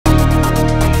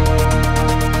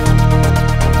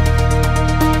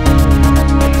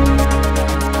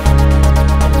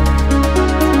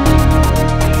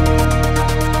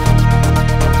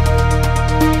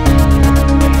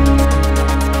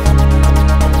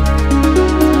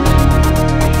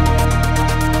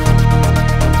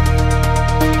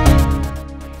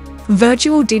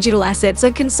Virtual digital assets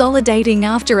are consolidating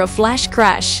after a flash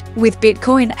crash, with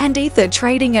Bitcoin and Ether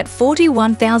trading at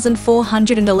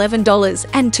 $41,411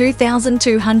 and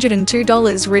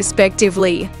 $2,202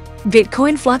 respectively.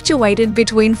 Bitcoin fluctuated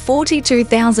between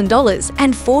 $42,000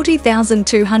 and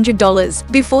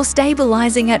 $40,200 before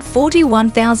stabilizing at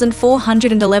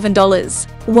 $41,411,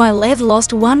 while ETH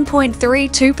lost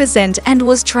 1.32% and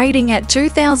was trading at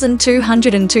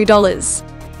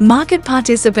 $2,202. Market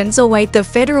participants await the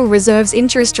Federal Reserve's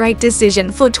interest rate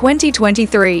decision for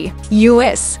 2023.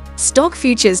 U.S. stock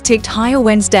futures ticked higher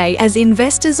Wednesday as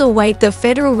investors await the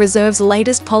Federal Reserve's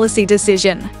latest policy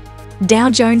decision.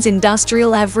 Dow Jones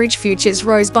Industrial Average futures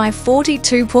rose by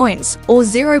 42 points, or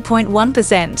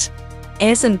 0.1%.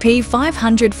 S&P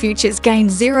 500 futures gained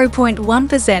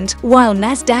 0.1%, while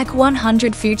Nasdaq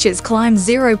 100 futures climbed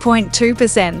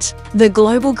 0.2%. The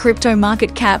global crypto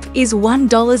market cap is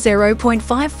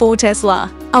 $1.054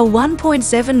 Tesla, a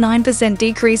 1.79%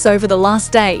 decrease over the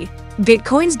last day.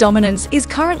 Bitcoin's dominance is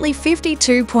currently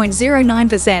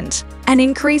 52.09%, an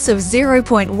increase of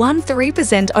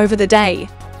 0.13% over the day.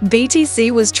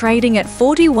 BTC was trading at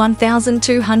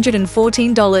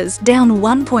 $41,214, down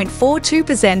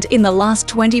 1.42% in the last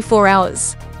 24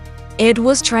 hours. ETH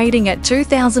was trading at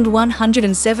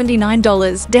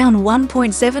 $2,179, down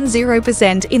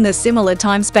 1.70% in the similar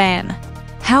time span.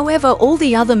 However, all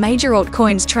the other major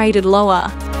altcoins traded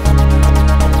lower.